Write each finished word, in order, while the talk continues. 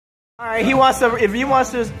All right, he wants to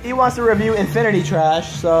review Infinity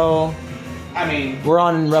Trash. So, I mean, we're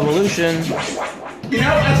on Revolution. You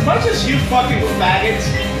know, as much as you fucking faggots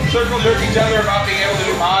circle jerk each other about being able to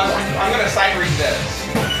do mods, I'm gonna sight read this.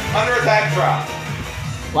 Under attack drop.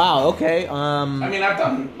 Wow. Okay. I mean, I've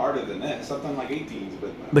done harder than this. I've done like 18s,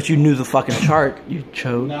 but you knew the fucking chart. You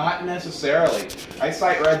chose. Not necessarily. I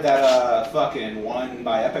sight read that fucking one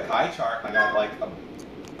by Epic High chart. I got like a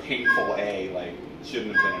painful A. Like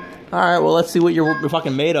shouldn't have been an A. All right. Well, let's see what you're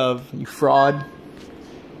fucking made of. You fraud.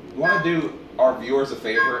 You want to do our viewers a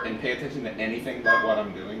favor and pay attention to anything but what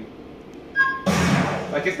I'm doing.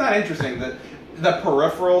 Like it's not interesting. The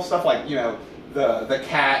peripheral stuff, like you know. The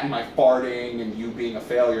cat and my farting and you being a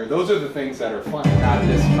failure, those are the things that are funny, not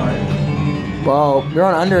this chart. Well, you're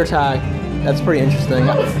on under attack. That's pretty interesting.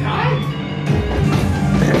 No, it's not.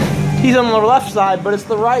 He's on the left side, but it's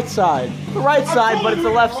the right side. The right side, but it's the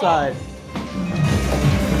left side.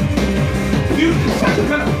 Dude, it's such a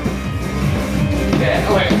minute. Yeah,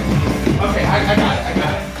 oh wait. Okay, I got it.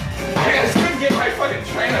 I just couldn't get my fucking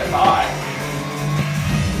train of thought.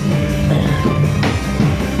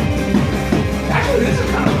 Actually, this is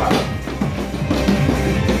kind of fun.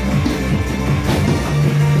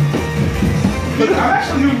 Dude, I'm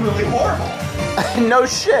actually doing really horrible. No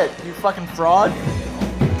shit, you fucking fraud.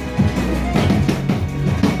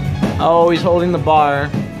 Oh, he's holding the bar.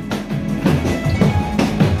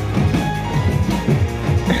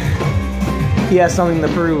 He has something to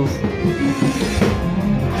prove.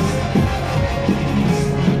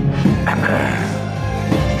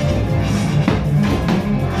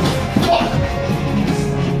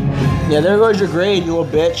 Yeah, there goes your grade, you little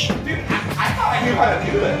bitch. Dude, I thought I knew how to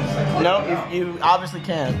do this. No, you obviously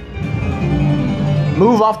can't.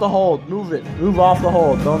 Move off the hold. Move it. Move off the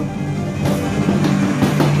hold. Don't.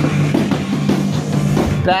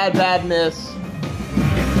 Bad miss.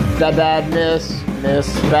 Bad miss.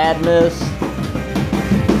 Miss. Bad miss.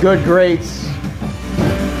 Good greats.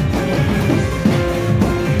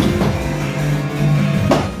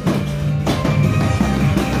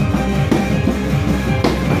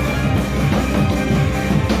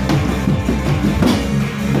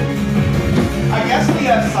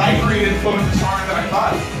 Sight read influence is harder than I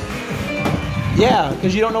thought. Yeah,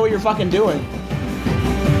 because you don't know what you're fucking doing.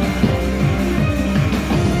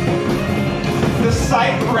 The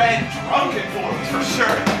sight read drunk influence for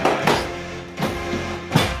sure.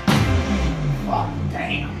 Fuck,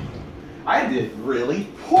 damn. I did really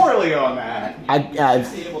poorly on that. I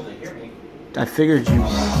able to hear me. I figured you.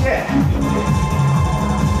 Yeah.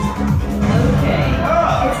 Okay.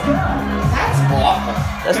 Oh, It's done. that's awful.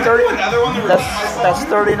 That's Can 30. I do another one to redeem myself? That's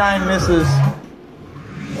 39 misses.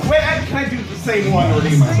 Wait, can I do the same one to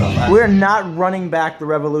redeem myself? We're not running back the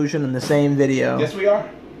revolution in the same video. Yes, we are.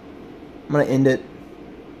 I'm gonna end it.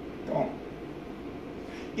 Don't.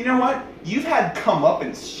 You know what? You've had come up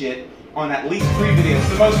and shit on at least 3 videos.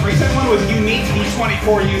 The most recent one was Unique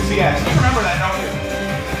E24 UCS. You remember that, don't you?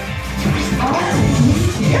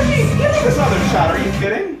 Give me this other shot. Are you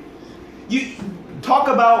kidding? You talk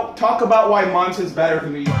about why Months is better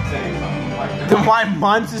than New York City. Like, Then why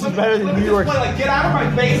Months is better than New York? Play, like, get out of my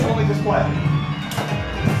face and let me just play.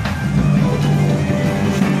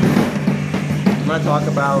 I'm gonna talk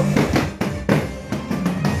about.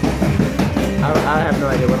 I have no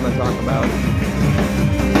idea what I'm gonna talk about.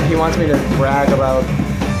 He wants me to brag about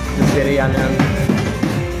the city I'm in.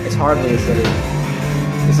 It's hardly a city.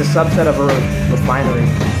 It's a subset of a refinery.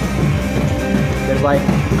 There's like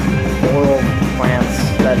oil plants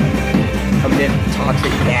that emit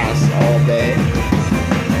toxic gas all day.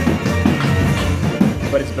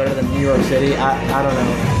 But it's better than New York City. I don't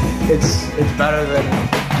know. It's better than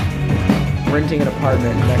renting an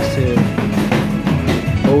apartment next to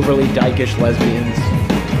overly dykish lesbians.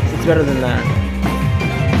 It's better than that.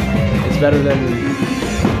 It's better than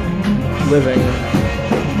living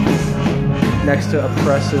next to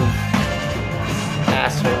oppressive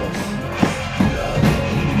assholes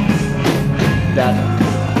that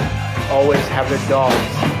always have their dogs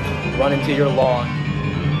run into your lawn.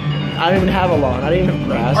 I don't even have a lawn. I don't even have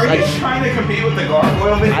grass. Are you trying to compete with the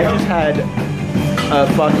gargoyle video? I just had a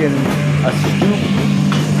stoop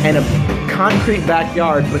and a concrete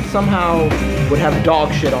backyard, but somehow would have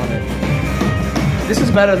dog shit on it. This is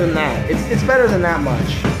better than that. It's better than that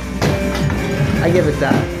much. I give it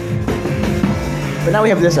that. But now we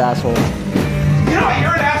have this asshole. You know what?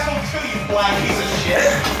 You're an asshole too, you black piece of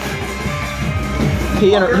shit.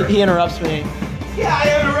 He interrupts me. Yeah, I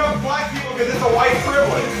interrupt black people because it's a white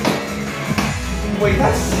privilege. Wait,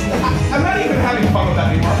 I'm not even having fun with that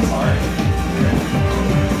anymore, I'm sorry.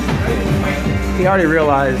 He already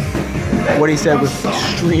realized what he said was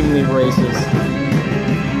extremely racist.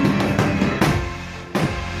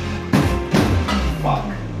 Fuck.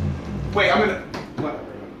 Wait, I'm gonna. Whatever.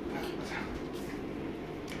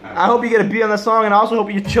 I hope you get a B on the song, and I also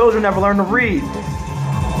hope your children never learn to read.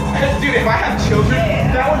 Dude, if I had children,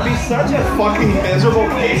 that would be such a fucking miserable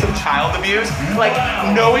case of child abuse. Like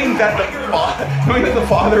knowing that the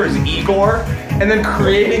father is Igor, and then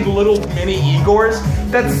creating little mini Igors.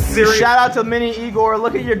 That's serious. Shout out to Mini Igor.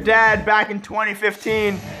 Look at your dad back in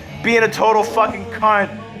 2015 being a total fucking cunt.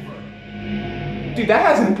 Dude, that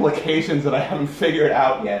has implications that I haven't figured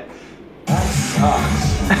out yet. That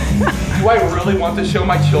sucks. Do I really want to show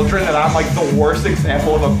my children that I'm like the worst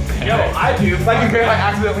example of a parent? Yo, I do. Like if I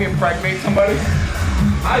accidentally impregnate somebody?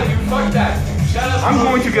 I do. Fuck that. Shout out I'm to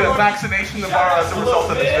going to get a vaccination tomorrow as a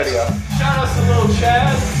result of this video. Shout out to little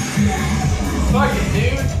Chad. Fuck it,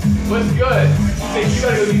 dude. What's good? Hey, you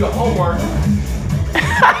gotta go do your homework.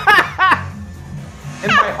 In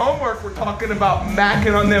my homework, we're talking about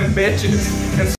macking on them bitches. And